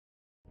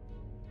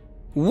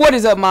What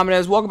is up, Mom and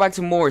Dads? Welcome back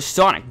to more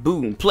Sonic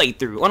Boom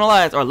playthrough. On a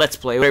last, or Let's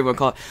Play, whatever you want to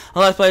call it.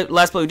 On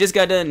last play, we just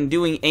got done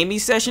doing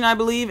Amy's session, I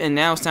believe, and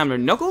now it's time to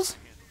Knuckles.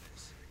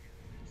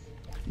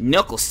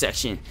 Knuckles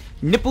section.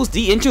 Nipples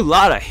the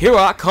enchilada. Here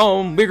I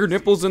come. Bigger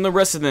nipples than the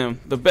rest of them.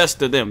 The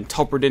best of them.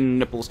 Tougher than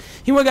nipples.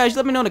 You know what, guys?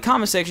 Let me know in the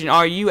comment section.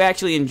 Are you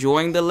actually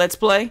enjoying the Let's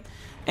Play?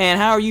 And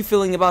how are you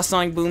feeling about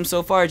Sonic Boom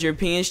so far? Has your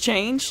opinions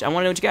changed? I want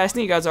to know what you guys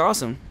think. You guys are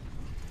awesome.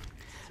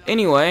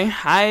 Anyway,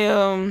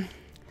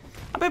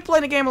 I've been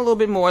playing the game a little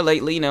bit more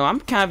lately, you know.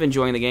 I'm kind of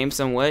enjoying the game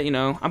somewhat, you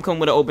know. I'm coming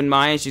with an open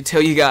mind, I should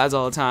tell you guys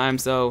all the time,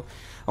 so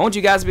I want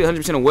you guys to be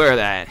 100% aware of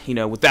that, you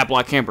know, with that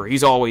black camper.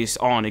 He's always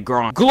on a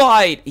grind.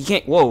 Glide! He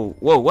can't, whoa,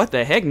 what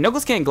the heck?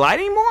 Knuckles can't glide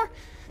anymore?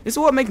 This is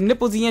what makes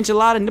nipples the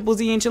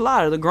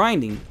enchilada, the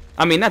grinding.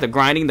 I mean, not the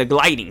grinding, the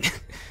gliding.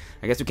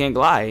 I guess we can't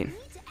glide.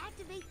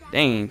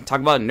 Dang,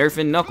 talk about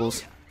nerfing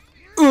Knuckles.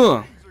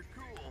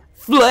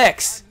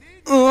 Flex!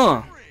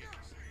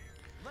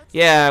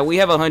 Yeah, we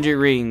have 100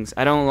 rings.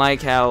 I don't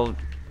like how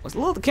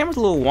the camera's a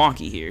little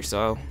wonky here,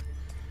 so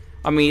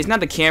I mean, it's not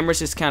the camera, it's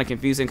just kind of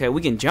confusing. Okay,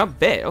 we can jump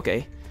bet.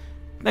 Okay,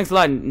 thanks a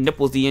lot,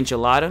 Nipples the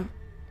enchilada.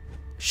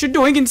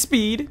 Shadorgan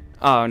speed.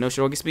 Oh, no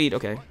Shadorgan speed.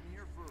 Okay.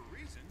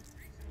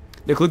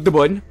 They click the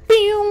button.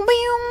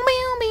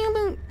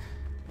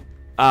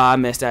 I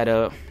messed that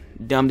up.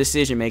 Dumb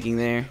decision making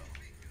there.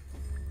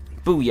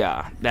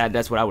 Booyah.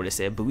 That's what I would have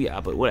said.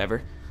 Booyah, but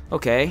whatever.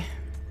 Okay.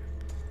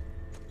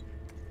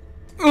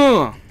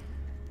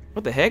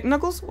 What the heck,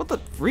 Knuckles? What the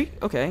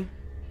freak? Okay.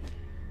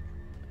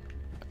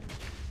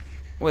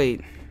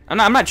 Wait. I'm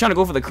not trying to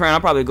go for the crown. I'll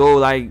probably go,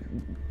 like,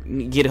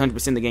 get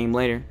 100% of the game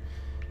later.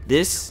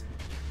 This.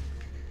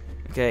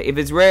 Okay. If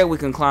it's red, we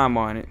can climb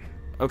on it.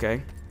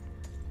 Okay.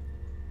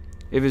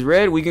 If it's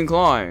red, we can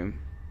climb.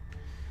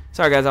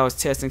 Sorry, guys. I was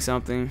testing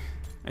something.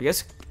 I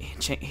guess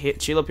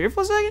chill up here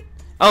for a second.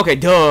 Okay,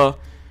 duh.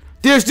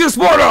 There's this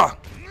Sparta!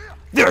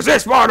 There's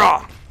this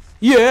Sparta!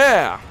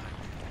 Yeah!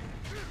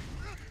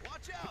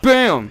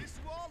 Bam!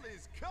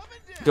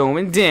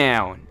 Going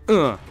down.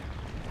 How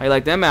you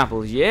like them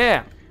apples?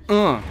 Yeah.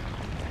 Let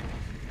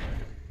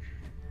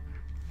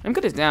me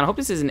put this down. I hope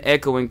this isn't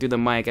echoing through the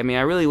mic. I mean,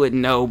 I really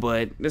wouldn't know,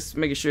 but just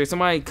making sure.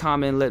 Somebody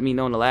comment, let me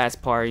know in the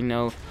last part. You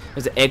know,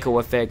 there's an echo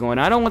effect going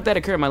on. I don't want that to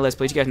occur in my Let's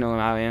Play. You guys know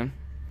how I am.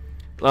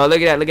 Oh,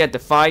 look at that. Look at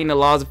defying the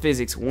laws of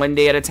physics. One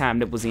day at a time.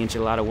 Nipples the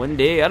enchilada. One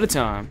day at a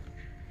time.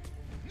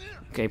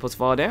 Okay, supposed to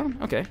fall down?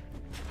 Okay.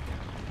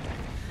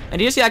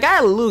 And you see, I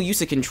got a little used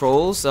to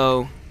controls,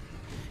 so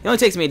it only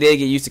takes me a day to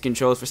get used to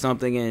controls for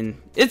something, and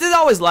it's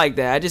always like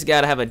that. I just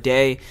gotta have a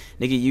day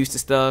to get used to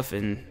stuff,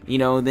 and you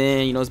know,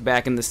 then you know, it's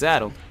back in the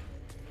saddle.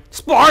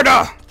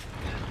 Sparta!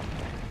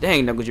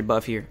 Dang, Knuckles, you're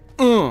buff here.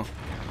 I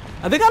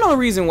think I know the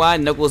reason why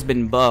Knuckles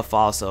been buff.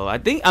 Also, I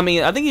think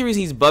the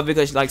reason he's buff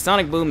because like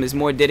Sonic Boom is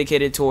more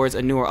dedicated towards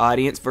a newer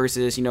audience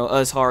versus you know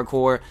us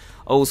hardcore,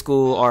 old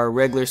school or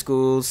regular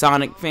school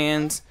Sonic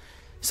fans.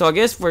 So I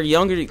guess for a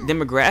younger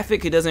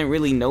demographic who doesn't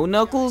really know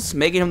Knuckles,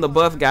 making him the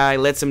buff guy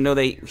lets him know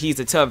that he's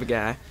a tough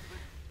guy.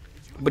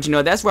 But you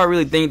know, that's why I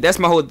really think, that's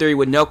my whole theory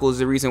with Knuckles,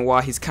 the reason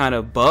why he's kind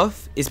of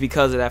buff is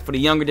because of that. For the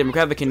younger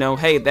demographic can know,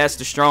 hey, that's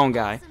the strong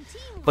guy.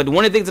 But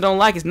one of the things I don't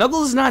like is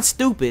Knuckles is not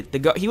stupid.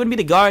 He wouldn't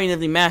be the guardian of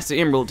the Master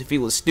Emerald if he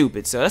was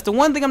stupid. So that's the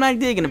one thing I'm not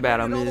digging about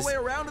him is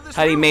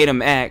how he made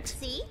him act.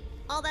 See?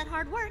 All that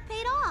hard work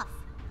paid off.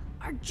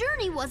 Our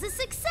journey was a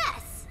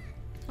success.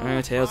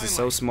 Tails is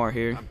so smart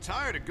here. I'm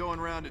tired of going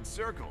around in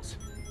circles.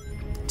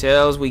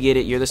 Tails, we get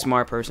it. You're the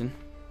smart person.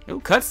 Ooh,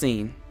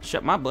 cutscene.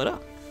 Shut my butt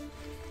up.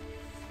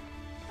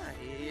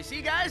 You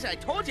see, guys? I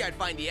told you I'd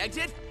find the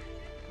exit.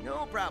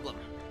 No problem.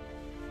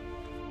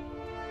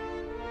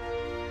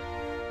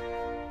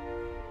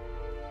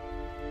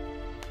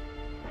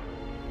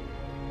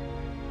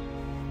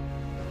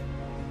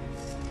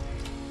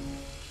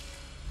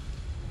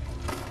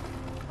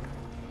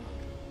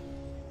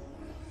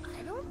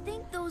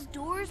 Those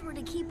doors were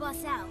to keep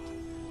us out.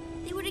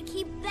 They were to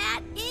keep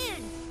that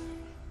in.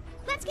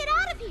 Let's get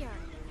out of here.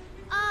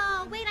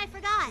 Oh, wait, I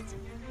forgot.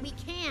 We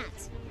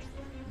can't.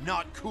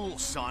 Not cool,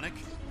 Sonic.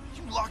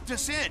 You locked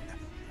us in.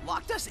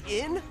 Locked us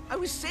in? I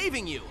was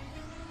saving you.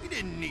 We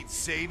didn't need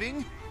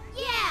saving.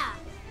 Yeah.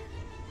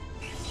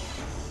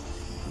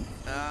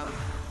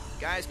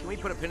 Guys, can we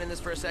put a pin in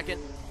this for a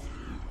second?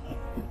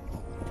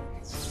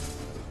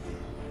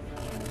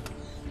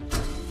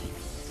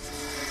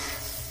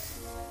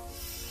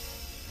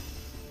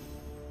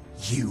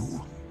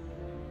 You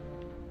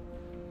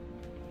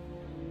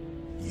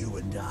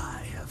and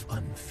I have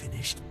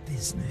unfinished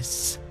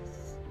business.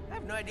 I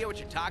have no idea what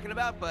you're talking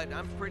about, but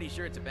I'm pretty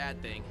sure it's a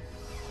bad thing.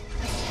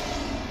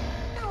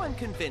 Now I'm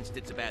convinced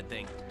it's a bad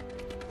thing.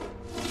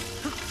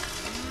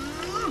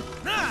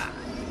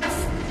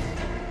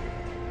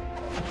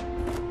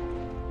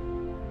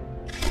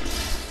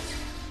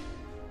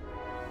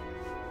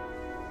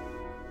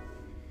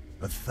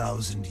 A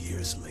 1,000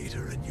 years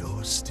later, and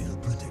you're still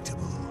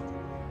predictable.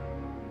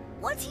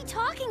 What's he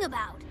talking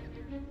about?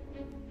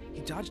 He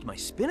dodged my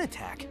spin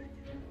attack.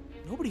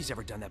 Nobody's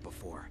ever done that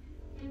before.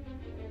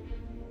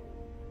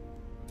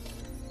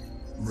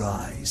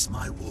 Rise,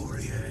 my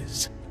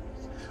warriors.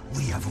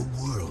 We have a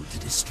world to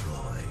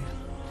destroy.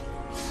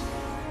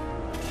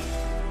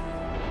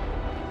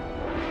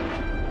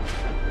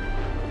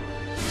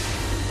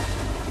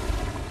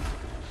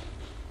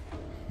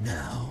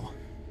 Now,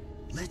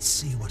 let's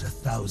see what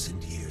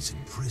 1,000 years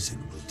in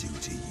prison will do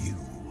to you.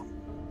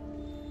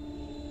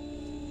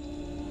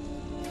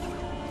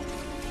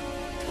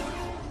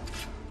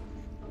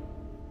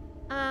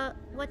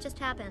 What just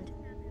happened?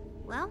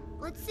 Well,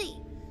 let's see.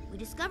 We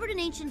discovered an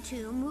ancient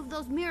tomb, moved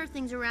those mirror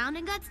things around,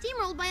 and got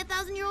steamrolled by a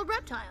 1,000-year-old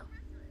reptile.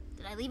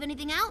 Did I leave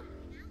anything out?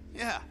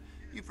 Yeah,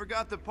 you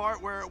forgot the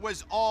part where it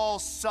was all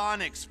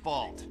Sonic's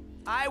fault.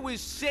 I was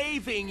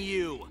saving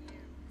you.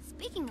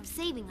 Speaking of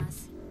saving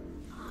us,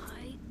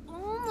 I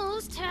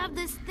almost have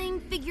this thing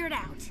figured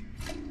out.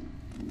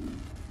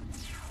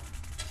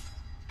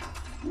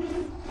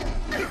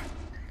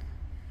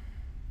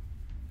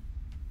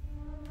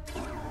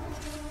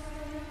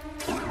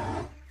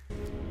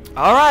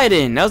 Alright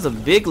then, that was a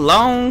big,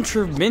 long,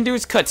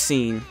 tremendous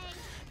cutscene.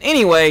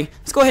 Anyway,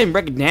 let's go ahead and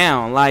break it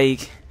down.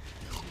 Like,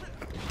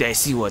 let's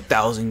see what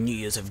 1,000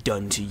 years have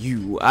done to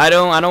you. I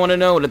don't want to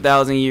know what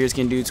 1,000 years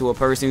can do to a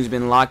person who's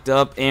been locked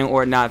up and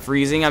or not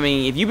freezing. I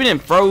mean, if you've been in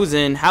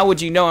frozen, how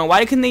would you know? And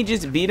why couldn't they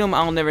just beat them?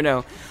 I'll never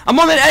know. I'm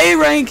on that A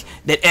rank,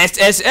 that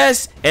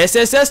SSS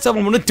stuff.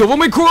 I'm gonna double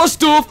my cross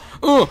stuff.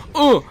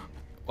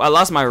 I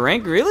lost my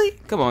rank, really?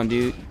 Come on,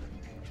 dude.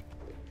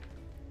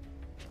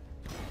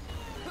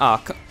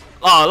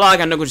 Oh, like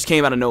I know just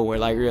came out of nowhere,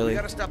 like really. We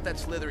gotta stop that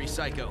slithery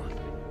psycho.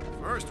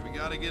 First, we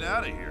gotta get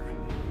out of here.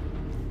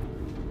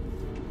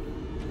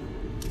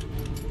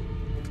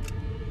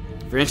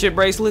 Friendship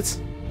bracelets?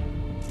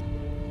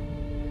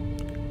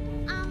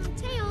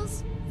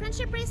 Tails,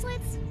 friendship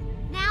bracelets?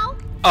 Now?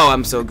 Oh,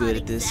 I'm so good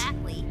at this.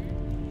 Exactly.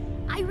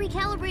 I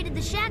recalibrated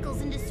the shackles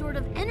into sort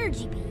of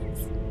energy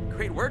beams.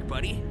 Great work,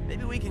 buddy.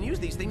 Maybe we can use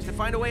these things to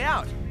find a way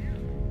out.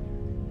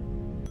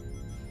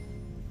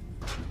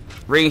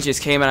 Rings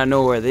just came out of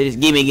nowhere. They just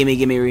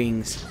gimme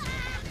rings.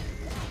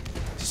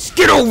 Just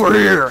get over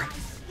here!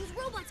 These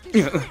robots can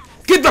do that.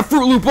 Get the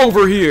Fruit Loop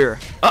over here!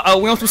 Uh-oh,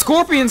 we want some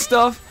scorpion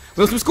stuff!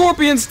 We want some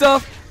scorpion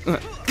stuff!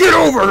 Get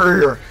over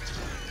here!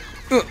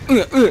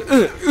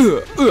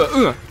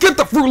 Get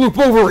the Fruit Loop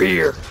over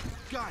here!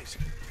 Guys,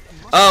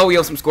 Oh, we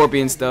have some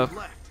scorpion stuff.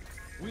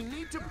 we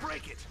need to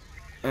break it.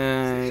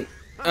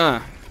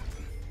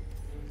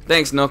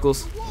 Thanks,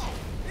 Knuckles. Whoa,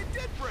 it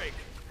did break.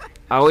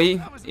 Are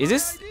we? Is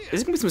this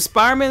gonna be some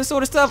Spider-Man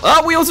sort of stuff?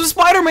 Oh, we own some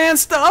Spider-Man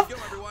stuff! Yo,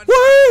 everyone.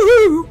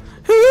 Woo!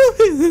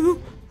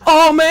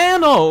 Oh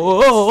man,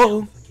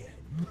 oh.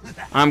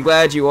 I'm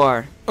glad you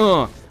are.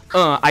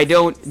 I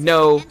don't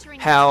know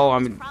how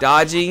I'm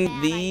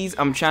dodging these.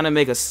 I'm trying to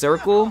make a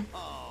circle.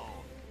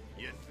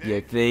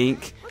 You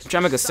think? I'm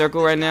trying to make a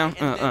circle right now.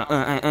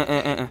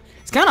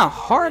 It's kind of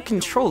hard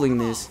controlling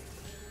this.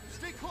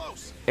 Stay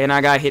close. And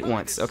I got hit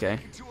once. Okay.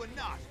 Into a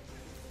knot.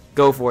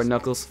 Go for it,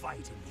 Knuckles.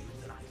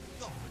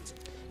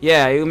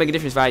 Yeah, it would make a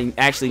difference if I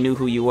actually knew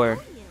who you were.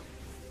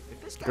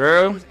 If this guy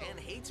Girl. knows and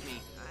hates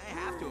me, I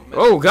have to admit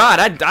Oh God,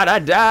 I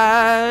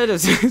died. I'm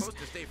supposed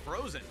to stay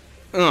frozen.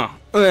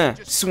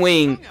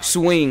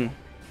 Swing.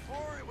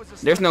 Or it was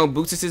a There's no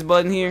boost assist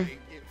button here.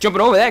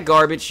 Jumping over that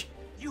garbage.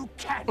 You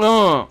can't.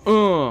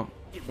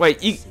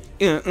 Wait, you.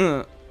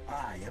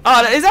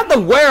 Oh, is that the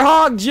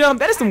werehog jump?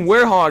 That is some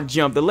werehog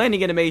jump. The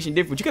landing animation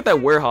different. You got that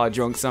werehog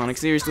jump, Sonic.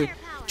 Seriously,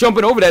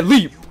 jumping over that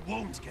leap.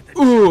 Won't get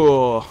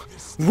the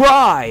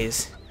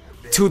Rise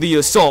to the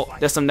assault.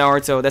 That's some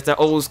Naruto. That's that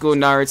old school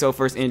Naruto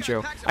first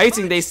intro. I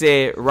think they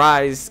said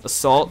rise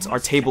assault or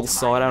table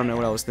assault. I don't know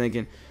what I was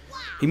thinking.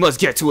 He must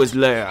get to his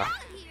lair.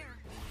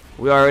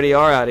 We already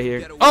are out of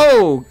here.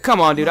 Oh,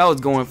 come on, dude. I was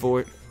going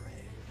for it.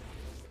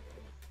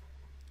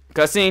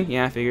 Cutscene?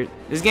 Yeah, I figured.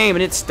 This game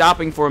and it's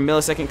stopping for a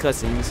millisecond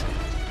cutscenes.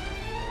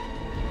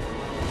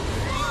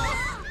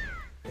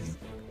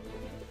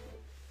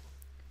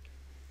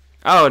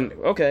 Oh,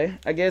 okay.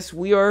 I guess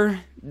we are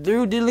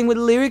through dealing with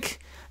Lyric,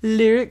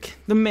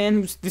 the man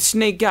who's the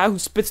snake guy who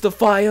spits the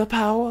fire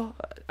power.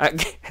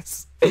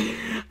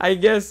 I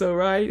guess so,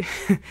 right?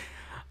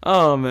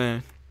 Oh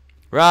man,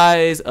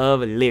 Rise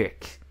of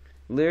Lyric.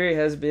 Lyric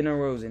has been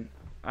arisen.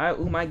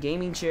 Ooh, my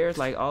gaming chair is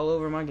like all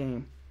over my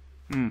game.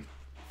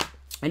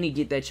 I need to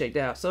get that checked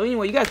out. So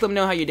anyway, you guys let me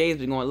know how your day's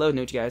been going. Love to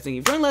know what you guys think.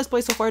 If you're enjoying Let's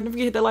Play so far, don't forget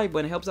to hit that like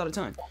button. It helps out a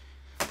ton.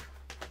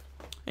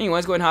 Anyway,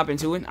 let's go ahead and hop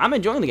into it. I'm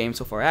enjoying the game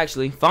so far,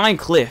 actually. Find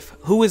Cliff.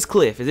 Who is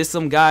Cliff? Is this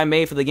some guy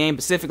made for the game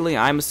specifically?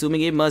 I'm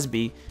assuming it must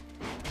be.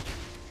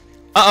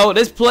 Uh-oh,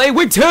 let's play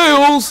with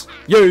Tails!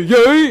 Yay,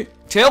 yay!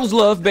 Tails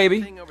love,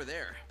 baby. Thing over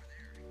there.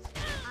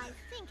 I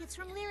think it's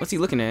from Lyric. What's he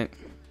looking at?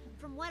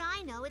 From what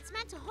I know, it's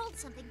meant to hold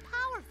something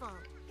powerful.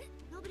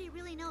 Nobody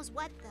really knows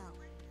what, though.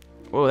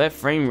 Whoa, that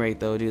frame rate,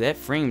 though, dude. That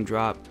frame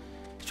drop.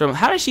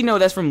 How does she know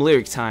that's from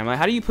Lyric time? Like,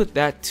 how do you put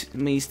that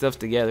many stuff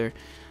together?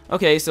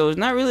 Okay, so it's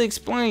not really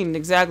explained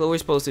exactly what we're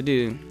supposed to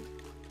do.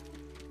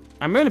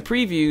 I remember the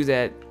previews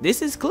that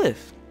this is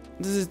Cliff.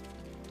 This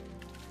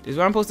is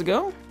where I'm supposed to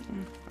go?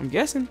 I'm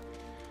guessing.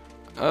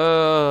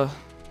 I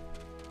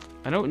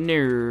don't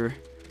know.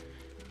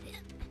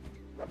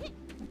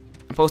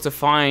 supposed to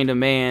find a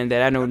man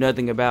that I know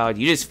nothing about.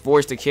 You just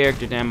forced a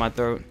character down my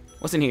throat.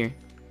 What's in here?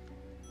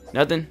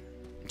 Nothing?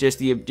 Just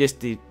the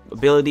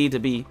ability to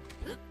be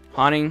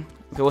haunting?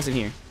 Okay, what's in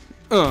here?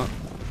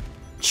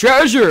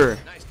 Treasure!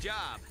 Nice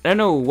job. I don't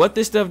know what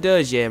this stuff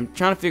does yet. I'm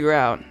trying to figure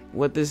out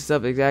what this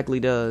stuff exactly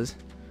does.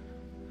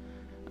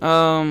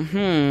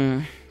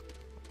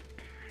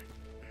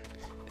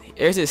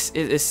 There's this.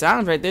 It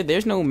sounds right there.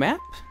 There's no map.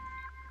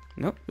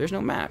 Nope. There's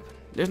no map.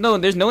 There's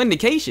no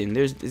indication.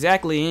 There's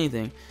exactly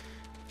anything.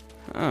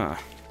 Well,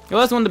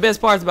 that's one of the best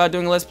parts about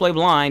doing a Let's Play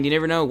blind. You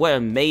never know what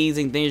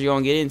amazing things you're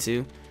gonna get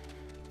into.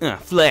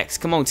 Flex.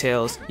 Come on,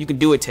 Tails. You can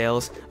do it,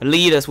 Tails.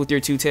 Lead us with your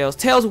two tails.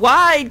 Tails,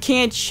 why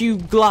can't you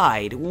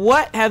glide?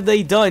 What have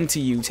they done to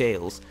you,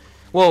 Tails?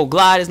 Whoa,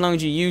 glide as long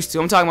as you used to.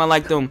 I'm talking about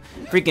like them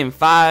freaking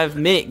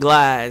 5-minute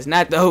glides,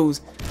 not those.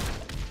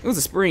 It was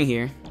a spring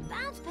here.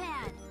 Bounce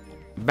pad.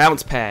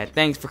 Bounce pad.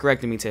 Thanks for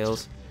correcting me,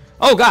 Tails.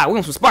 Oh God, we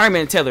want some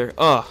Spider-Man tether.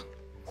 Ugh.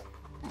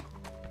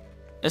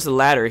 There's a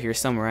ladder here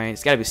somewhere, right?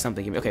 It's gotta be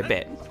something. Okay,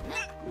 bet.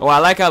 Oh, I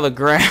like how the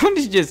ground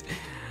is just.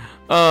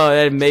 Oh,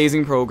 that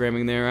amazing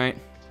programming there, right?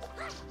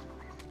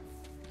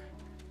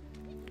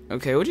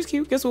 Okay, we'll just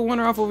guess we'll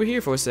wander off over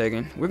here for a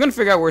second. We're gonna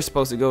figure out where we're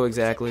supposed to go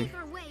exactly. Make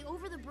our way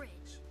over the bridge.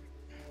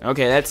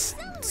 Okay, that's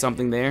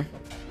something there.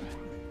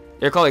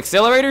 They're called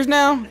accelerators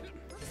now? Looks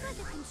like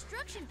a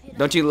construction pit.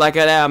 Don't you like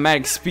that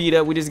automatic speed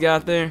up we just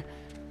got there?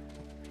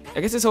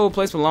 I guess this whole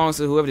place belongs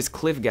to whoever this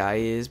cliff guy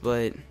is,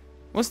 but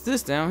what's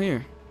this down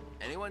here?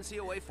 Anyone see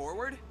a way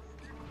forward?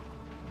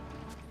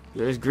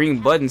 There's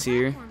green buttons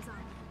here. Platforms on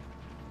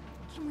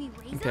it. Can we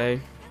raise Okay.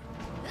 them?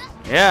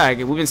 Yeah,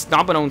 we've been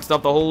stomping on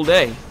stuff the whole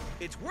day.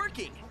 It's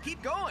working.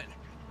 Keep going.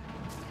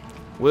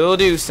 Will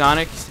do,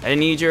 Sonic. I didn't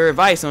need your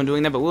advice on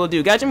doing that, but will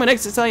do. Guys, in my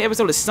next exciting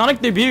episode of Sonic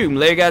the Boom.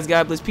 Later, guys.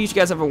 God bless. Peace. You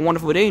guys have a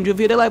wonderful day. Enjoy the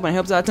video. Like button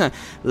helps out a ton.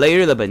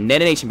 Later, the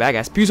Banana Nation. Bye,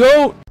 guys. Peace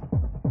out.